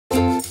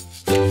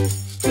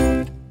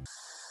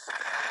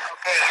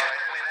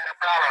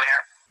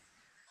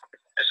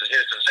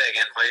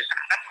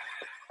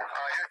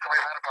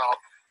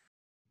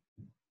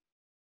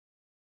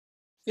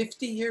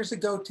50 years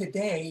ago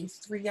today,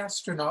 3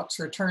 astronauts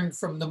returned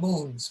from the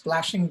moon,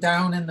 splashing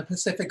down in the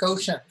Pacific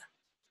Ocean.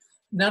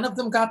 None of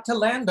them got to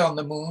land on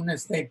the moon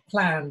as they'd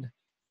planned.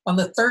 On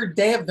the third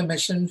day of the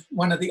mission,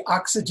 one of the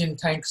oxygen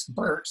tanks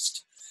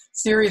burst,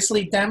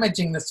 seriously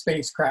damaging the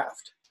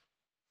spacecraft.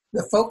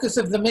 The focus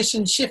of the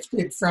mission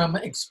shifted from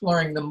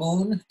exploring the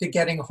moon to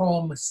getting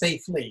home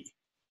safely,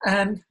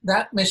 and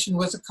that mission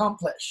was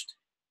accomplished.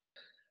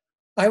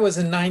 I was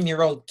a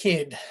 9-year-old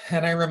kid,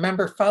 and I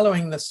remember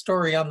following the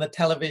story on the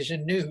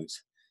television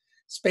news.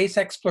 Space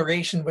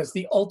exploration was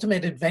the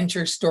ultimate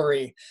adventure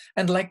story,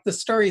 and like the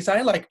stories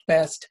I liked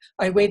best,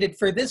 I waited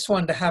for this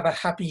one to have a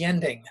happy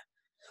ending.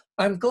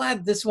 I'm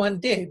glad this one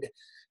did,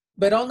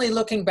 but only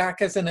looking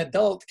back as an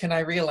adult can I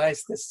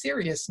realize the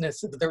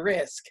seriousness of the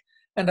risk,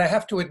 and I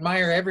have to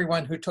admire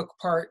everyone who took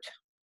part.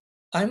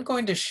 I'm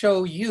going to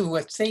show you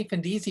a safe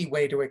and easy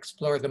way to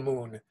explore the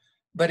moon.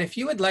 But if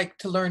you would like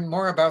to learn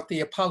more about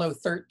the Apollo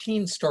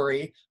 13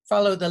 story,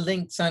 follow the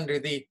links under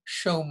the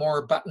Show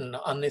More button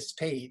on this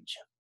page.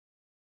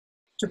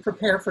 To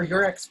prepare for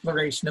your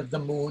exploration of the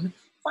moon,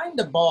 find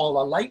a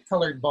ball, a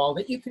light-colored ball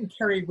that you can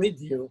carry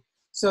with you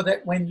so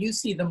that when you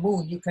see the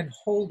moon, you can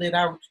hold it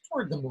out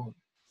toward the moon.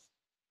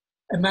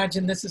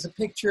 Imagine this is a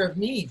picture of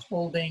me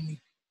holding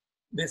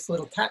this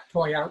little cat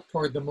toy out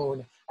toward the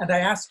moon. And I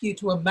ask you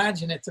to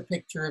imagine it's a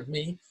picture of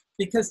me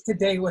because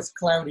today was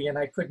cloudy and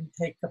I couldn't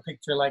take a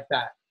picture like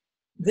that.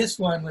 This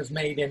one was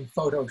made in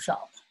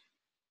Photoshop.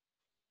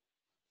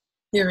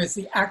 Here is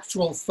the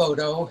actual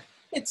photo.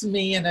 It's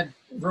me in a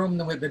room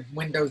with the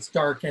windows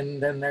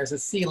darkened and there's a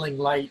ceiling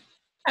light,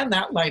 and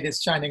that light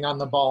is shining on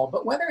the ball.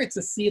 But whether it's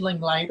a ceiling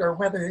light or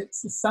whether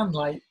it's the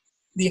sunlight,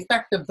 the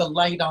effect of the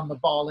light on the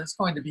ball is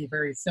going to be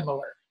very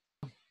similar.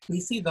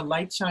 We see the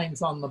light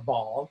shines on the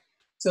ball,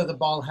 so the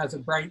ball has a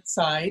bright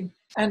side,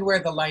 and where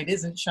the light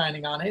isn't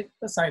shining on it,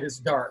 the side is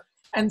dark.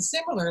 And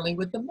similarly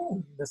with the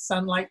moon, the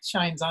sunlight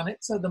shines on it,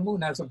 so the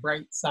moon has a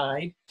bright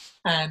side,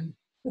 and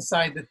the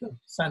side that the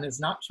sun is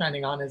not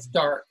shining on is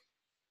dark.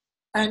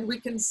 And we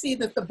can see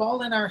that the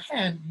ball in our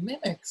hand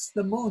mimics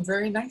the moon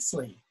very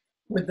nicely,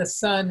 with the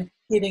sun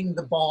hitting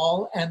the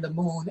ball and the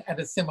moon at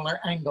a similar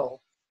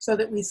angle, so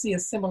that we see a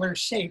similar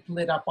shape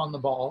lit up on the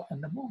ball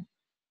and the moon.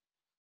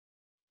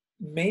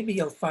 Maybe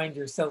you'll find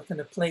yourself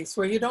in a place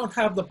where you don't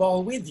have the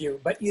ball with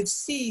you, but you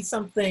see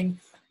something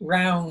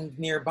round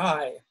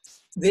nearby.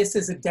 This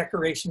is a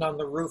decoration on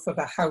the roof of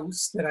a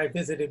house that I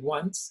visited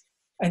once,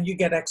 and you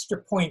get extra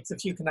points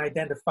if you can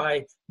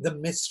identify the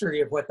mystery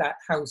of what that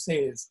house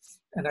is.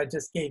 And I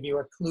just gave you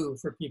a clue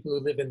for people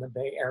who live in the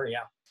Bay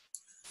Area.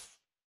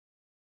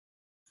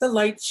 The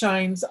light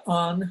shines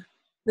on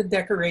the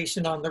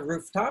decoration on the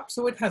rooftop,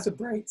 so it has a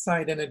bright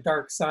side and a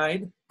dark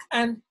side,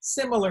 and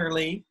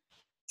similarly,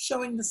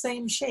 showing the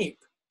same shape.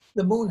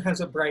 The moon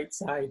has a bright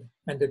side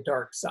and a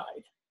dark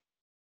side.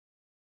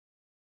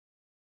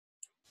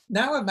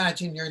 Now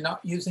imagine you're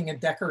not using a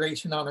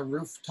decoration on a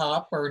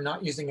rooftop or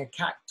not using a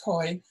cat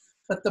toy,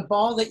 but the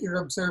ball that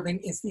you're observing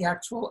is the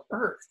actual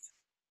Earth.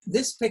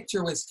 This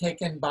picture was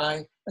taken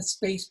by a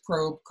space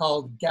probe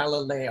called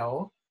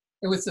Galileo.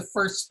 It was the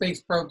first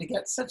space probe to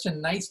get such a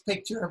nice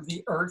picture of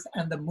the Earth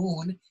and the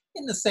moon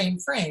in the same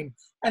frame.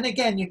 And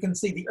again, you can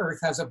see the Earth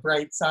has a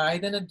bright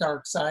side and a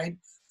dark side.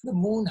 The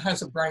moon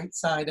has a bright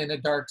side and a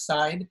dark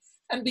side.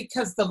 And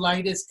because the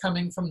light is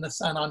coming from the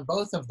sun on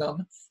both of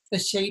them, the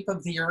shape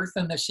of the Earth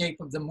and the shape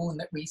of the moon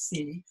that we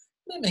see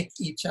mimic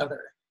each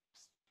other.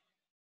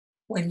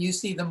 When you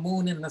see the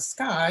moon in the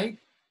sky,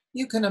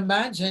 you can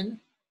imagine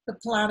the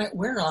planet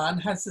we're on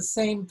has the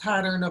same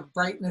pattern of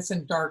brightness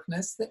and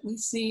darkness that we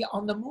see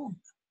on the moon.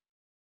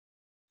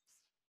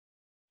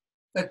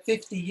 But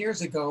 50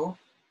 years ago,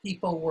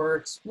 people were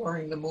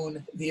exploring the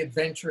moon the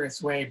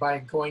adventurous way by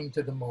going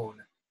to the moon.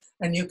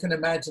 And you can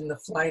imagine the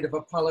flight of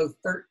Apollo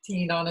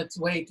 13 on its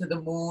way to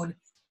the moon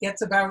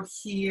gets about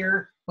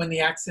here when the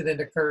accident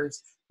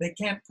occurs. They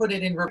can't put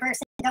it in reverse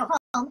and go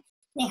home.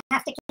 They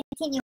have to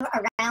continue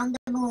around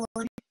the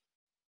moon,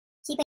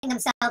 keeping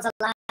themselves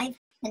alive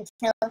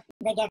until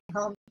they get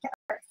home to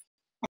Earth.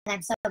 And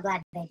I'm so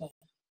glad they did.